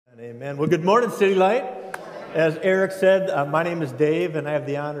Amen. Well, good morning, City Light. As Eric said, my name is Dave, and I have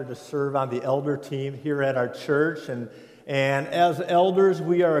the honor to serve on the elder team here at our church. And as elders,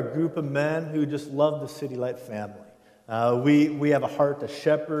 we are a group of men who just love the City Light family. We have a heart to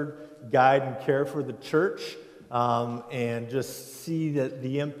shepherd, guide, and care for the church, and just see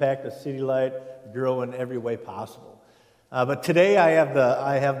the impact of City Light grow in every way possible. But today I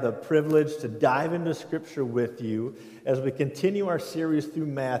have the privilege to dive into Scripture with you as we continue our series through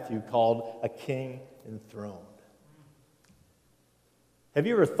Matthew called A King Enthroned. Have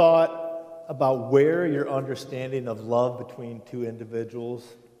you ever thought about where your understanding of love between two individuals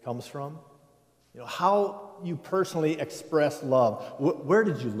comes from? You know, how you personally express love. Where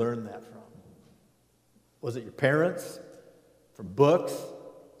did you learn that from? Was it your parents? From books?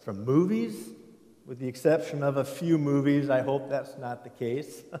 From movies? With the exception of a few movies, I hope that's not the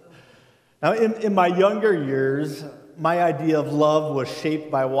case. Now, in my younger years, my idea of love was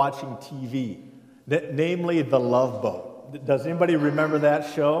shaped by watching TV, namely The Love Boat. Does anybody remember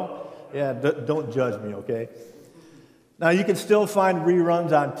that show? Yeah, don't judge me, okay? Now, you can still find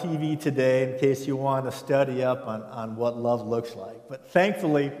reruns on TV today in case you want to study up on what love looks like. But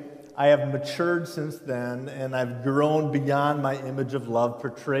thankfully, I have matured since then, and I've grown beyond my image of love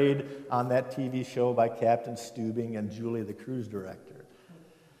portrayed on that TV show by Captain Steubing and Julie, the cruise director.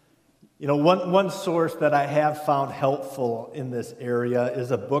 You know, one source that I have found helpful in this area is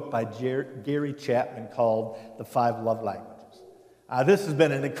a book by Gary Chapman called The 5 Love Languages. This has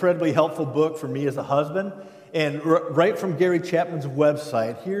been an incredibly helpful book for me as a husband, and right from Gary Chapman's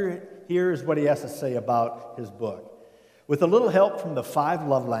website, here is what he has to say about his book. With a little help from the 5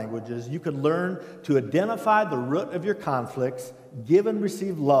 love languages, you could learn to identify the root of your conflicts, give and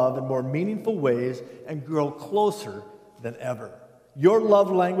receive love in more meaningful ways, and grow closer than ever. Your love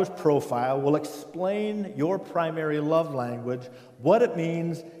language profile will explain your primary love language, what it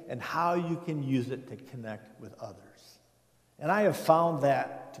means, and how you can use it to connect with others. And I have found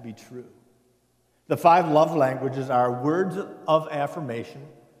that to be true. The 5 love languages are words of affirmation,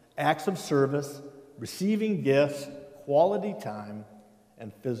 acts of service, receiving gifts, quality time,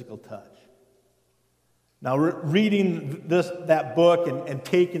 and physical touch. Now, reading that book and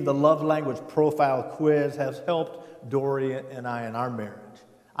taking the love language profile quiz has helped Dory and I in our marriage.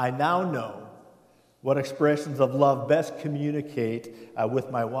 I now know what expressions of love best communicate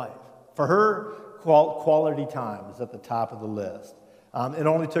with my wife. For her, quality time is at the top of the list. It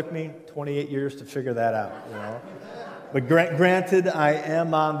only took me 28 years to figure that out, you know. But granted, I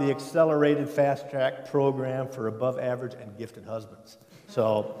am on the accelerated fast-track program for above-average and gifted husbands.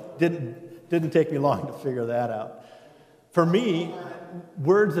 So didn't take me long to figure that out. For me,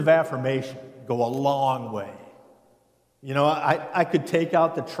 words of affirmation go a long way. You know, I could take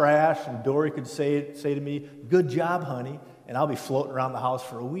out the trash and Dory could say to me, "Good job, honey," and I'll be floating around the house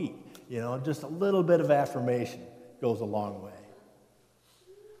for a week. You know, just a little bit of affirmation goes a long way.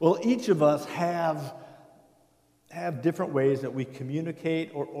 Well, each of us have different ways that we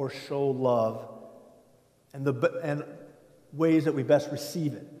communicate or show love, and ways that we best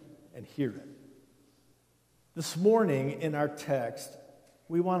receive it and hear it. This morning in our text,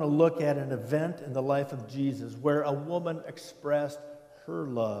 we want to look at an event in the life of Jesus where a woman expressed her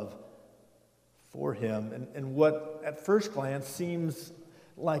love for him in what at first glance seems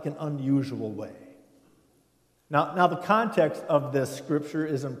like an unusual way. Now, the context of this scripture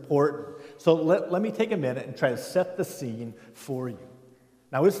is important. So let me take a minute and try to set the scene for you.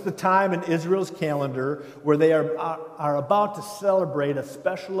 Now, it's the time in Israel's calendar where they are about to celebrate a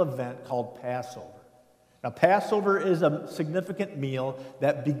special event called Passover. Now, Passover is a significant meal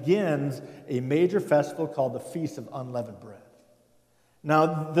that begins a major festival called the Feast of Unleavened Bread.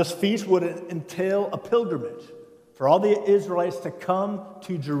 Now, this feast would entail a pilgrimage for all the Israelites to come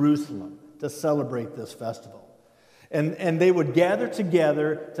to Jerusalem to celebrate this festival. And they would gather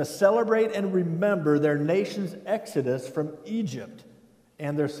together to celebrate and remember their nation's exodus from Egypt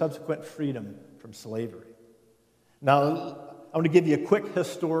and their subsequent freedom from slavery. Now, I want to give you a quick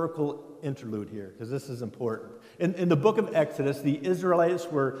historical interlude here, because this is important. In the book of Exodus, the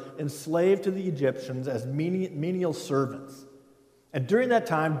Israelites were enslaved to the Egyptians as menial servants. And during that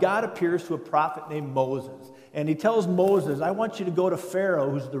time, God appears to a prophet named Moses. And he tells Moses, "I want you to go to Pharaoh,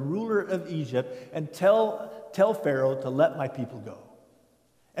 who's the ruler of Egypt, and tell Pharaoh to let my people go."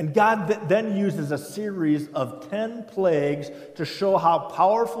 And God then uses a series of 10 plagues to show how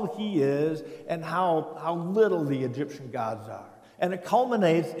powerful he is and how little the Egyptian gods are. And it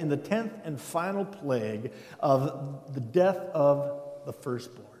culminates in the 10th and final plague of the death of the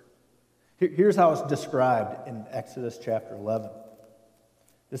firstborn. Here's how it's described in Exodus chapter 11.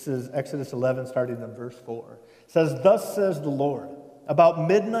 This is Exodus 11, starting in verse 4. It says, "Thus says the Lord, About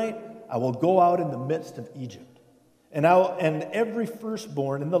midnight I will go out in the midst of Egypt, and every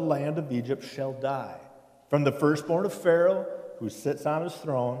firstborn in the land of Egypt shall die, from the firstborn of Pharaoh, who sits on his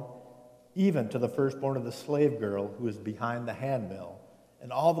throne, even to the firstborn of the slave girl who is behind the handmill,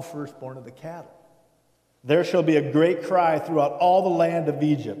 and all the firstborn of the cattle. There shall be a great cry throughout all the land of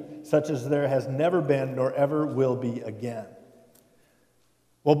Egypt, such as there has never been nor ever will be again.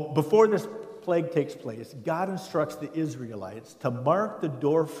 Well, before this plague takes place, God instructs the Israelites to mark the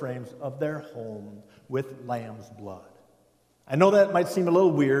door frames of their home with lamb's blood. I know that might seem a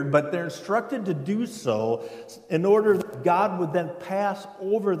little weird, but they're instructed to do so in order that God would then pass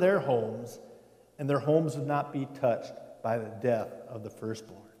over their homes, and their homes would not be touched by the death of the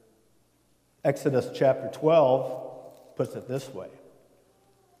firstborn. Exodus chapter 12 puts it this way,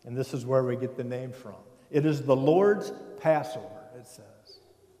 and this is where we get the name from. It is the Lord's Passover, it says.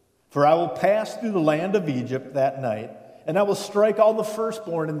 For I will pass through the land of Egypt that night, and I will strike all the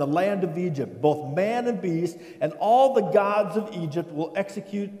firstborn in the land of Egypt, both man and beast, and all the gods of Egypt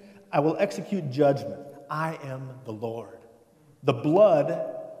I will execute judgment. I am the Lord. The blood,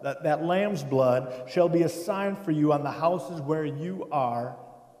 that lamb's blood, shall be a sign for you on the houses where you are,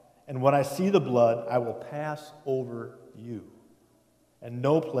 and when I see the blood, I will pass over you, and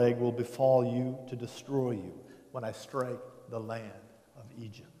no plague will befall you to destroy you when I strike the land of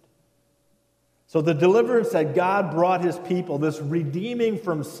Egypt. So the deliverance that God brought his people, this redeeming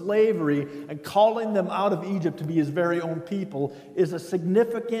from slavery and calling them out of Egypt to be his very own people, is a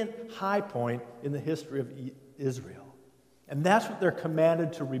significant high point in the history of Israel. And that's what they're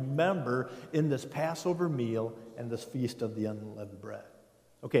commanded to remember in this Passover meal and this Feast of the Unleavened Bread.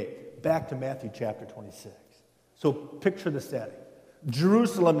 Okay, back to Matthew chapter 26. So picture the setting.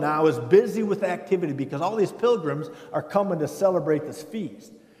 Jerusalem now is busy with activity because all these pilgrims are coming to celebrate this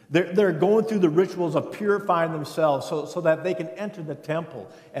feast. They're going through the rituals of purifying themselves so that they can enter the temple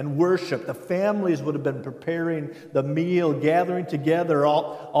and worship. The families would have been preparing the meal, gathering together,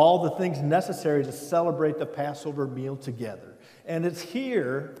 all the things necessary to celebrate the Passover meal together. And it's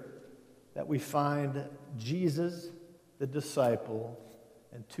here that we find Jesus, the disciple,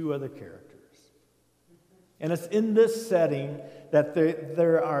 and two other characters. And it's in this setting that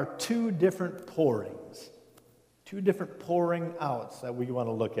there are two different pourings. Two different pouring outs that we want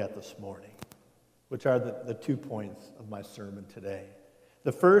to look at this morning, which are the 2 points of my sermon today.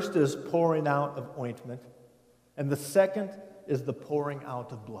 The first is pouring out of ointment, and the second is the pouring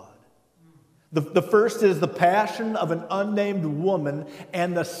out of blood. The first is the passion of an unnamed woman,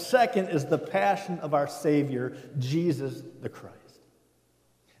 and the second is the passion of our Savior, Jesus the Christ.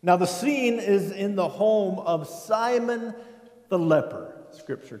 Now, the scene is in the home of Simon the leper,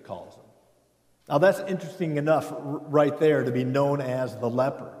 Scripture calls him. Now, that's interesting enough right there to be known as the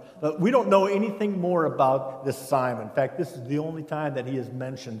leper. But we don't know anything more about this Simon. In fact, this is the only time that he is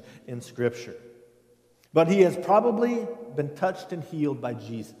mentioned in Scripture. But he has probably been touched and healed by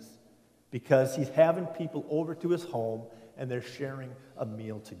Jesus because he's having people over to his home and they're sharing a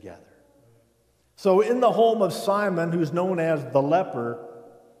meal together. So in the home of Simon, who's known as the leper,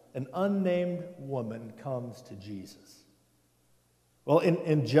 an unnamed woman comes to Jesus. Well,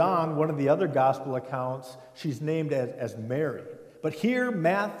 in John, one of the other gospel accounts, she's named as Mary. But here,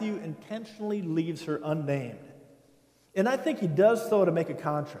 Matthew intentionally leaves her unnamed. And I think he does so to make a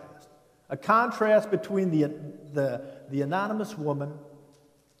contrast between the anonymous woman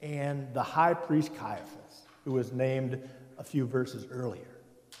and the high priest Caiaphas, who was named a few verses earlier.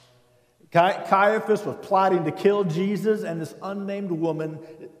 Caiaphas was plotting to kill Jesus, and this unnamed woman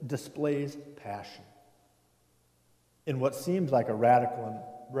displays passion in what seems like a radical and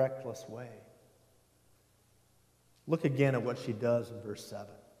reckless way. Look again at what she does in verse 7.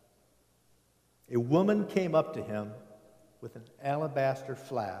 A woman came up to him with an alabaster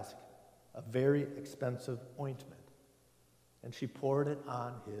flask of very expensive ointment, and she poured it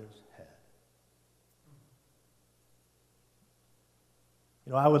on his head.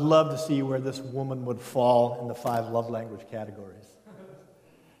 You know, I would love to see where this woman would fall in the 5 love language categories.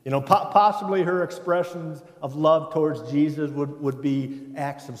 You know, possibly her expressions of love towards Jesus would be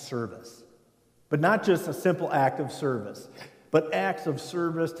acts of service. But not just a simple act of service, but acts of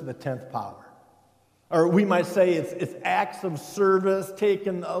service to the 10th power. Or we might say it's acts of service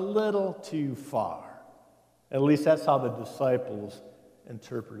taken a little too far. At least that's how the disciples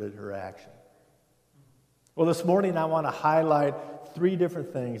interpreted her action. Well, this morning I want to highlight 3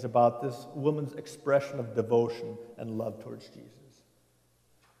 different things about this woman's expression of devotion and love towards Jesus.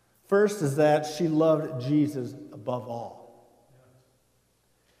 First is that she loved Jesus above all.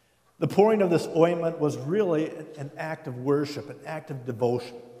 The pouring of this ointment was really an act of worship, an act of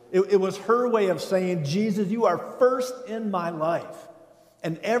devotion. It was her way of saying, Jesus, you are first in my life.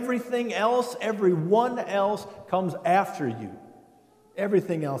 And everything else, everyone else comes after you.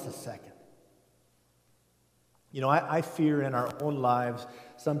 Everything else is second. You know, I fear in our own lives,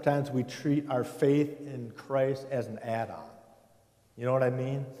 sometimes we treat our faith in Christ as an add-on. You know what I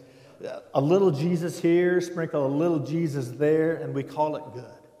mean? A little Jesus here, sprinkle a little Jesus there, and we call it good.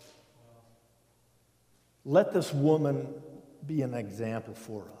 Let this woman be an example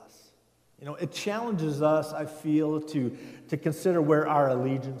for us. You know, it challenges us, I feel, to consider where our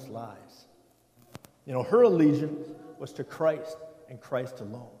allegiance lies. You know, her allegiance was to Christ and Christ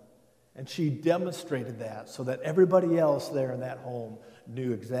alone. And she demonstrated that so that everybody else there in that home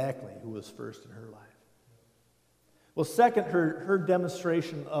knew exactly who was first in her life. Well, second, her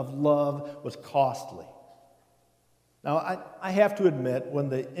demonstration of love was costly. Now, I have to admit, when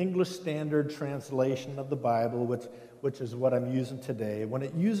the English Standard Translation of the Bible, which is what I'm using today, when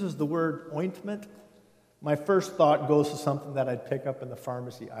it uses the word ointment, my first thought goes to something that I'd pick up in the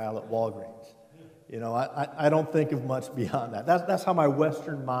pharmacy aisle at Walgreens. You know, I don't think of much beyond that. That's how my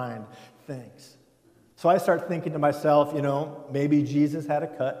Western mind thinks. So I start thinking to myself, you know, maybe Jesus had a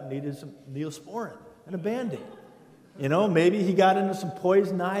cut and needed some Neosporin and a Band-Aid. You know, maybe he got into some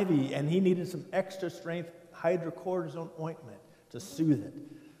poison ivy and he needed some extra strength hydrocortisone ointment to soothe it.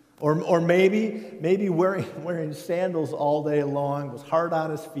 Or maybe wearing sandals all day long was hard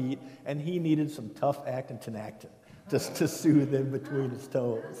on his feet and he needed some tough actin tenactin just to soothe him between his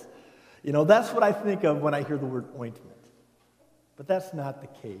toes. You know, that's what I think of when I hear the word ointment. But that's not the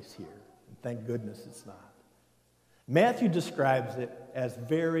case here. And thank goodness it's not. Matthew describes it as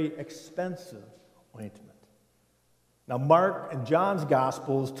very expensive ointment. Now, Mark and John's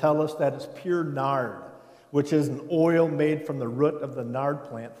Gospels tell us that it's pure nard, which is an oil made from the root of the nard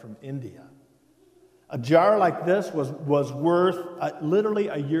plant from India. A jar like this was worth literally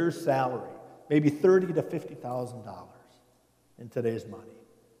a year's salary, maybe $30,000 to $50,000 in today's money.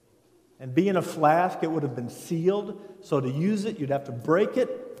 And being a flask, it would have been sealed, so to use it, you'd have to break it.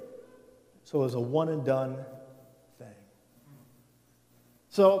 So it was a one-and-done thing.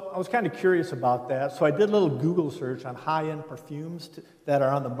 So I was kind of curious about that, so I did a little Google search on high-end perfumes that are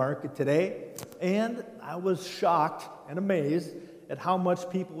on the market today, and I was shocked and amazed at how much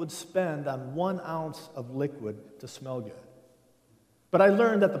people would spend on 1 ounce of liquid to smell good. But I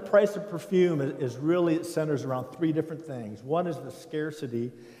learned that the price of perfume it centers around 3 different things. One is the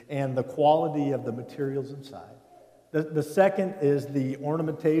scarcity and the quality of the materials inside. The second is the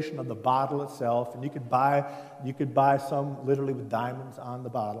ornamentation of the bottle itself, and you could buy some literally with diamonds on the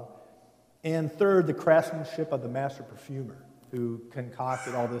bottle. And third, the craftsmanship of the master perfumer who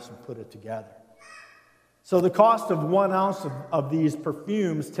concocted all this and put it together. So the cost of 1 ounce of these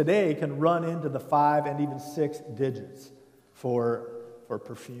perfumes today can run into the 5 and even 6 digits for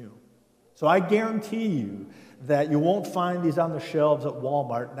perfume. So I guarantee you that you won't find these on the shelves at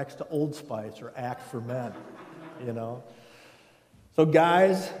Walmart next to Old Spice or Act for Men, you know. So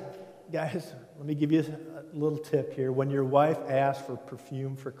guys, let me give you a little tip here. When your wife asks for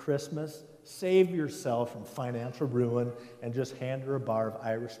perfume for Christmas, save yourself from financial ruin and just hand her a bar of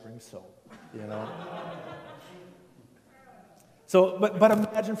Irish Spring soap, you know. So, but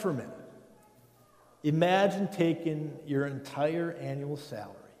imagine for a minute. Imagine taking your entire annual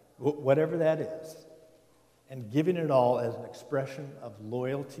salary, whatever that is, and giving it all as an expression of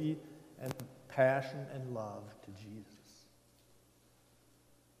loyalty and passion and love to Jesus.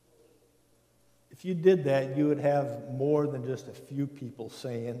 If you did that, you would have more than just a few people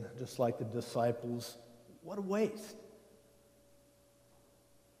saying, just like the disciples, what a waste.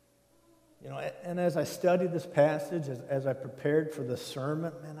 You know, and as I studied this passage, as I prepared for this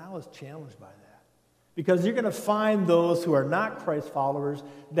sermon, man, I was challenged by that. Because you're going to find those who are not Christ followers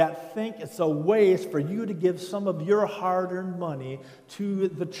that think it's a waste for you to give some of your hard-earned money to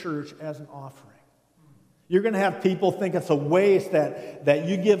the church as an offering. You're going to have people think it's a waste that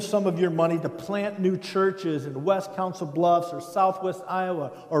you give some of your money to plant new churches in West Council Bluffs or Southwest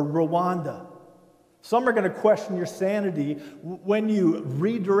Iowa or Rwanda. Some are going to question your sanity when you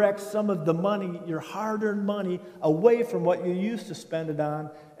redirect some of the money, your hard-earned money, away from what you used to spend it on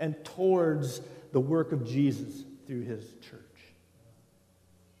and towards the work of Jesus through his church.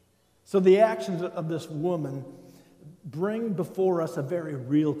 So the actions of this woman bring before us a very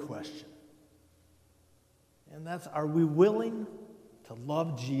real question. And that's, are we willing to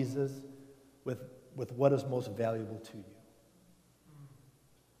love Jesus with what is most valuable to you?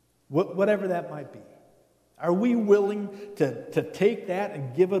 Whatever that might be. Are we willing to take that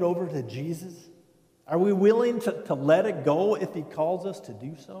and give it over to Jesus? Are we willing to let it go if he calls us to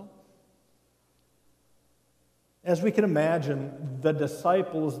do so? As we can imagine, the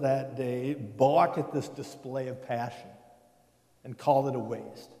disciples that day balk at this display of passion. and call it a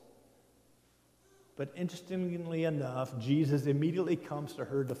waste. But interestingly enough, Jesus immediately comes to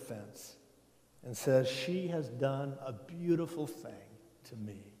her defense and says, she has done a beautiful thing to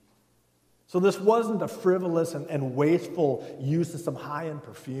me. So this wasn't a frivolous and wasteful use of some high-end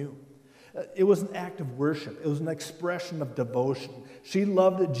perfume. It was an act of worship. It was an expression of devotion. She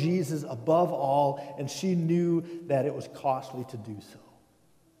loved Jesus above all, and she knew that it was costly to do so.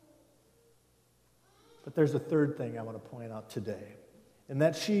 But there's a third thing I want to point out today, and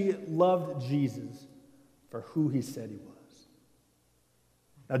that she loved Jesus for who he said he was.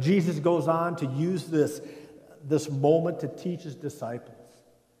 Now, Jesus goes on to use this moment to teach his disciples.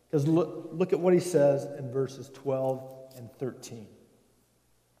 Because look at what he says in verses 12 and 13.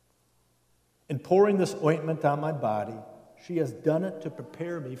 In pouring this ointment on my body, she has done it to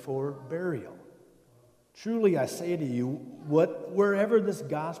prepare me for burial. Truly, I say to you, wherever this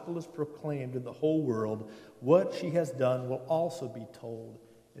gospel is proclaimed in the whole world, what she has done will also be told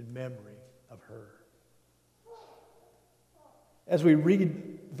in memory of her. As we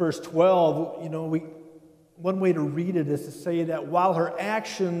read verse 12, one way to read it is to say that while her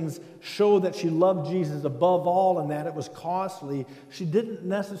actions show that she loved Jesus above all and that it was costly, she didn't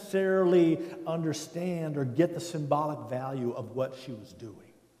necessarily understand or get the symbolic value of what she was doing.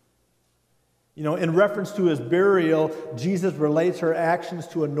 In reference to his burial, Jesus relates her actions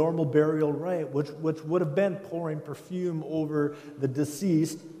to a normal burial rite, which would have been pouring perfume over the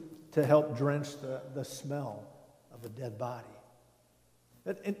deceased to help drench the smell of a dead body.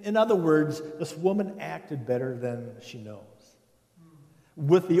 In other words, this woman acted better than she knows.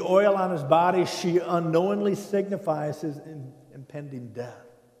 With the oil on his body, she unknowingly signifies his impending death.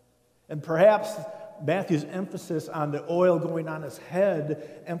 And perhaps Matthew's emphasis on the oil going on his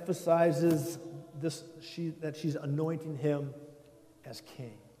head emphasizes that she's anointing him as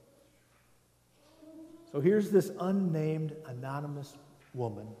king. So here's this unnamed, anonymous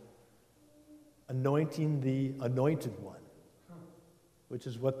woman anointing the anointed one, which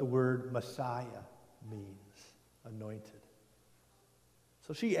is what the word Messiah means, anointed.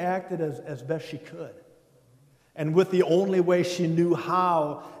 So she acted as best she could, and with the only way she knew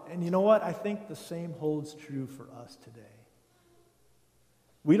how. And you know what? I think the same holds true for us today.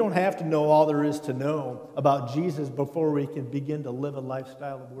 We don't have to know all there is to know about Jesus before we can begin to live a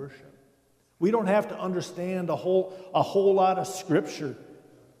lifestyle of worship. We don't have to understand a whole lot of Scripture.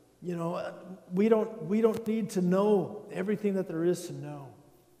 We don't need to know everything that there is to know.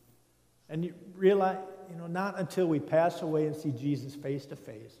 And you realize, not until we pass away and see Jesus face to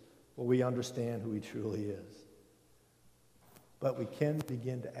face will we understand who he truly is. But we can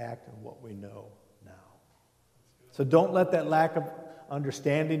begin to act on what we know now. So don't let that lack of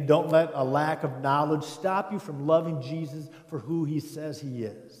understanding, don't let a lack of knowledge stop you from loving Jesus for who he says he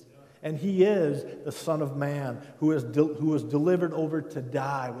is. And he is the Son of Man who was delivered over to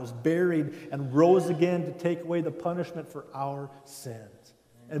die, was buried, and rose again to take away the punishment for our sins.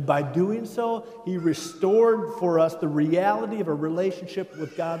 And by doing so, he restored for us the reality of a relationship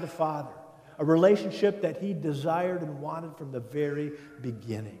with God the Father, a relationship that he desired and wanted from the very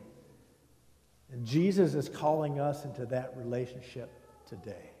beginning. And Jesus is calling us into that relationship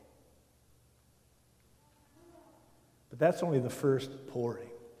today. But that's only the first pouring.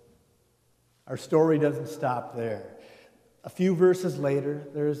 Our story doesn't stop there. A few verses later,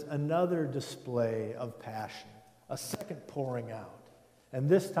 there's another display of passion, a second pouring out. And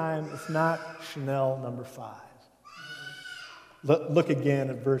this time, it's not Chanel number 5. Look again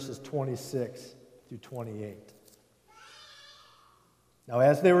at verses 26 through 28. Now,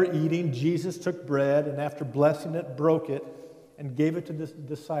 as they were eating, Jesus took bread, and after blessing it, broke it, and gave it to the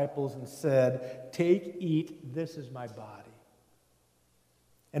disciples and said, "Take, eat, this is my body."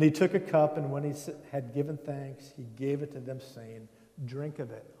 And he took a cup, and when he had given thanks, he gave it to them, saying, "Drink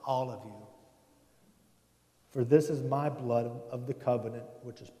of it, all of you. For this is my blood of the covenant,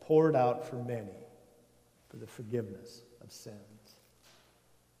 which is poured out for many for the forgiveness of sins."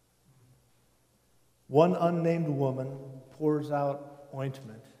 One unnamed woman pours out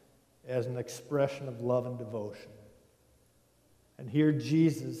ointment as an expression of love and devotion. And here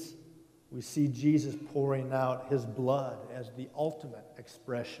we see Jesus pouring out his blood as the ultimate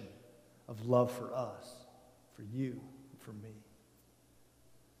expression of love for us, for you, and for me.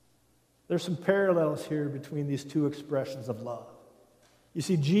 There's some parallels here between these two expressions of love. You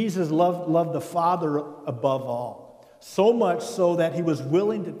see, Jesus loved the Father above all, so much so that he was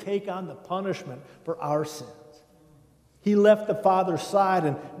willing to take on the punishment for our sins. He left the Father's side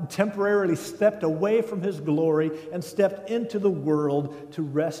and temporarily stepped away from his glory and stepped into the world to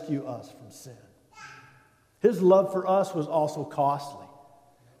rescue us from sin. His love for us was also costly.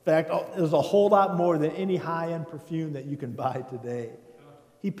 In fact, it was a whole lot more than any high-end perfume that you can buy today.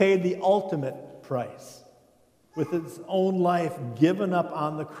 He paid the ultimate price with his own life given up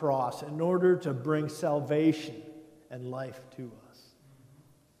on the cross in order to bring salvation and life to us.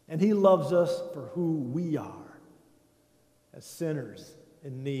 And he loves us for who we are, as sinners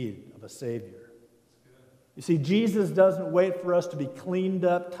in need of a Savior. You see, Jesus doesn't wait for us to be cleaned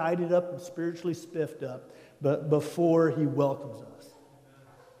up, tidied up, and spiritually spiffed up, but before he welcomes us.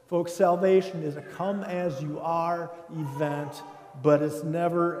 Folks, salvation is a come-as-you-are event, but it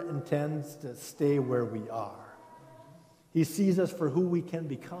never intends to stay where we are. He sees us for who we can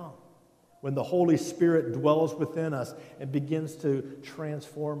become when the Holy Spirit dwells within us and begins to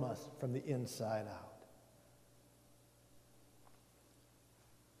transform us from the inside out.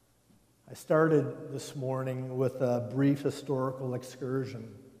 I started this morning with a brief historical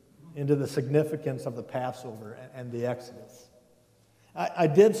excursion into the significance of the Passover and the Exodus. I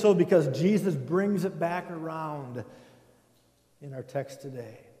did so because Jesus brings it back around in our text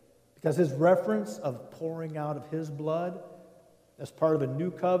today. Because his reference of pouring out of his blood as part of a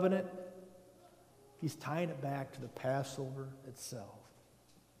new covenant, he's tying it back to the Passover itself.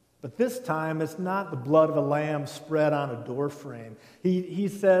 But this time, it's not the blood of a lamb spread on a doorframe. He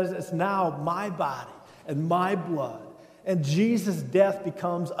says, it's now my body and my blood. And Jesus' death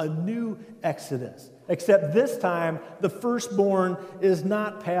becomes a new Exodus. Except this time, the firstborn is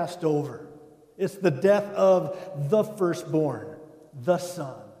not passed over. It's the death of the firstborn, the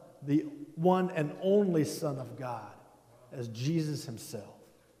Son, the one and only Son of God, as Jesus himself.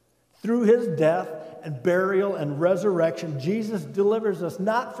 Through his death and burial and resurrection, Jesus delivers us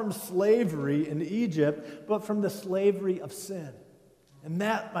not from slavery in Egypt, but from the slavery of sin. And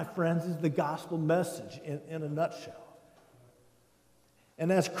that, my friends, is the gospel message in a nutshell.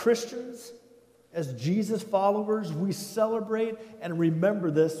 And as Christians, as Jesus followers, we celebrate and remember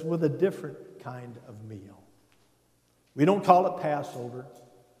this with a different kind of meal. We don't call it Passover.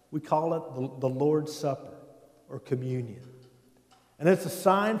 We call it the Lord's Supper or communion. And it's a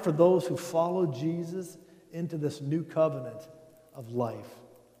sign for those who follow Jesus into this new covenant of life.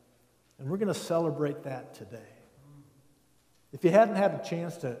 And we're going to celebrate that today. If you hadn't had a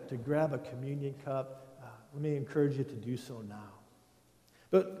chance to grab a communion cup, let me encourage you to do so now.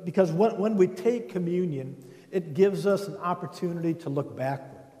 But because when we take communion, it gives us an opportunity to look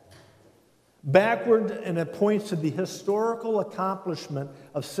backward. Backward, and it points to the historical accomplishment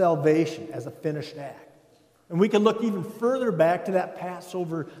of salvation as a finished act. And we can look even further back to that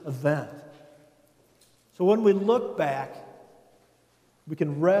Passover event. So when we look back, we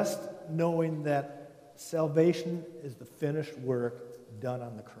can rest knowing that salvation is the finished work done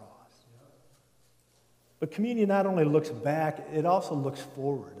on the cross. But communion not only looks back, it also looks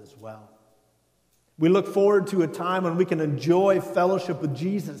forward as well. We look forward to a time when we can enjoy fellowship with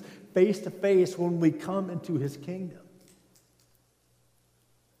Jesus face to face when we come into his kingdom.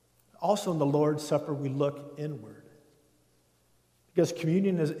 Also in the Lord's Supper, we look inward. Because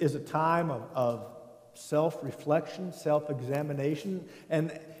communion is a time of self-reflection, self-examination.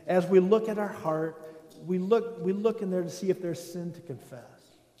 And as we look at our heart, we look in there to see if there's sin to confess.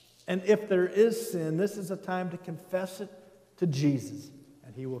 And if there is sin, this is a time to confess it to Jesus,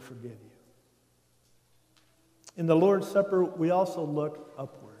 and he will forgive you. In the Lord's Supper, we also look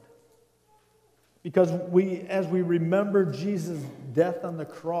upward. Because as we remember Jesus' death on the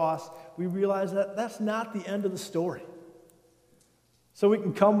cross, we realize that that's not the end of the story. So we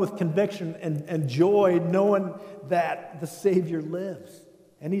can come with conviction and joy knowing that the Savior lives.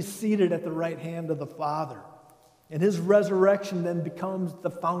 And he's seated at the right hand of the Father. And his resurrection then becomes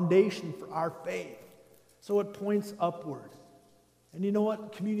the foundation for our faith. So it points upward. And you know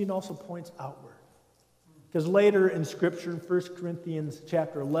what? Communion also points outward. Because later in Scripture, in 1 Corinthians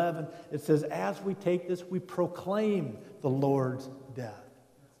chapter 11, it says, as we take this, we proclaim the Lord's death.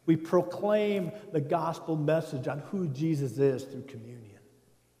 We proclaim the gospel message on who Jesus is through communion.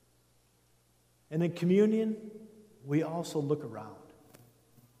 And in communion, we also look around.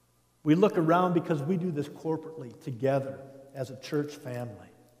 We look around because we do this corporately together as a church family.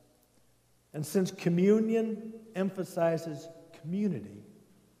 And since communion emphasizes community,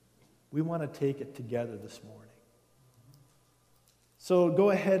 we want to take it together this morning. So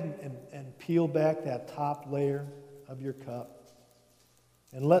go ahead and peel back that top layer of your cup.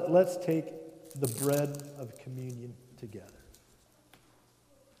 And let's take the bread of communion together.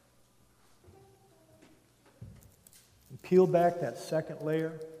 And peel back that second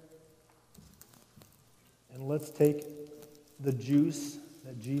layer. And let's take the juice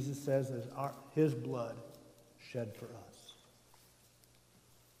that Jesus says is his blood shed for us.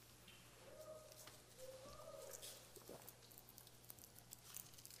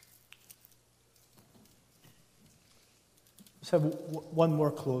 Just have one more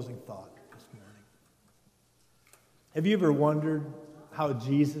closing thought this morning. Have you ever wondered how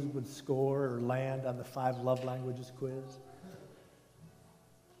Jesus would score or land on the 5 love languages quiz?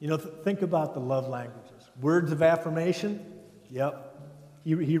 You know, think about the love languages. Words of affirmation? Yep.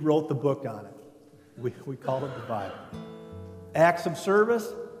 He wrote the book on it. We call it the Bible. Acts of service?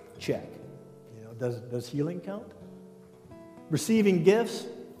 Check. You know, does healing count? Receiving gifts?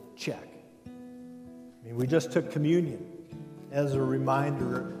 Check. I mean, we just took communion as a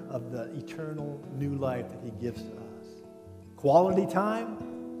reminder of the eternal new life that he gives to us. Quality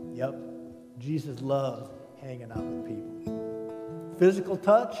time? Yep. Jesus loves hanging out with people. Physical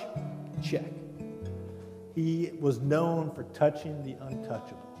touch? Check. He was known for touching the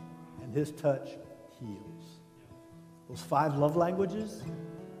untouchable, and his touch heals. Those 5 love languages,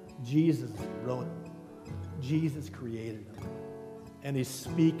 Jesus wrote them. Jesus created them. And he's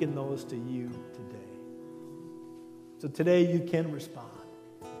speaking those to you today. So today you can respond.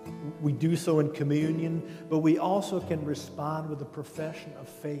 We do so in communion, but we also can respond with a profession of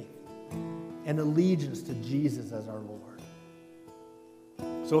faith and allegiance to Jesus as our Lord.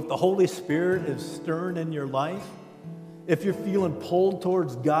 So if the Holy Spirit is stirring in your life, if you're feeling pulled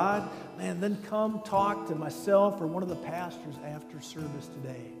towards God, man, then come talk to myself or one of the pastors after service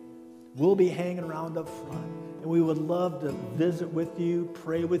today. We'll be hanging around up front, and we would love to visit with you,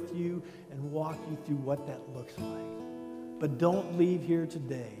 pray with you, and walk you through what that looks like. But don't leave here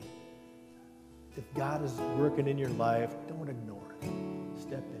today. If God is working in your life, don't ignore it.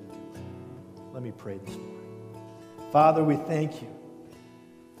 Step into it. Let me pray this morning. Father, we thank you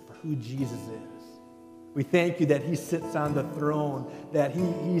for who Jesus is. We thank you that he sits on the throne, that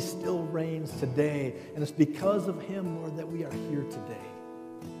he still reigns today. And it's because of him, Lord, that we are here today.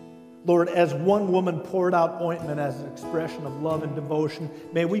 Lord, as one woman poured out ointment as an expression of love and devotion,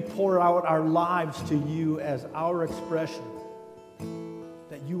 may we pour out our lives to you as our expression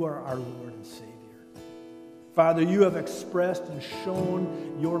that you are our Lord and Savior. Father, you have expressed and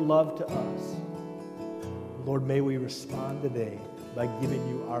shown your love to us. Lord, may we respond today by giving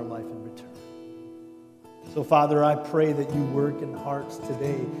you our life in return. So, Father, I pray that you work in hearts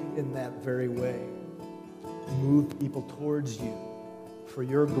today in that very way. Move people towards you for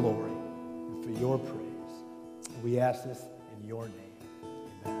your glory and for your praise. We ask this in your name.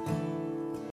 Amen.